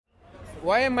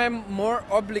why am I more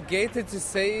obligated to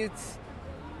say it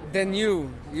than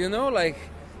you? You know, like,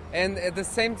 and at the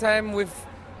same time with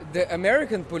the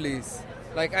American police,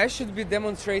 like I should be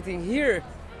demonstrating here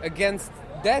against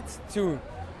that too.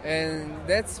 And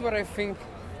that's what I think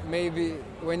maybe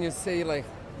when you say like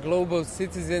global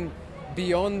citizen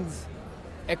beyond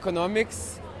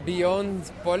economics,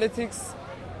 beyond politics,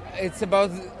 it's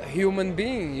about human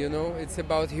being, you know, it's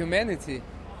about humanity.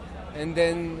 And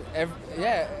then,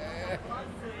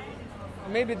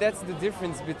 maybe that's the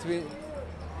difference between,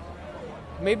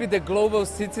 maybe the global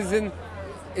citizen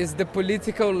is the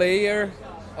political layer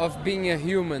of being a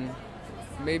human,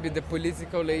 maybe the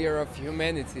political layer of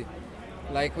humanity.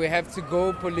 Like we have to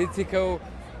go politically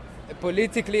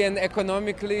and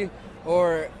economically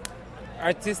or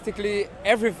artistically,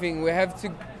 everything. We have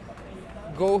to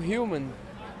go human.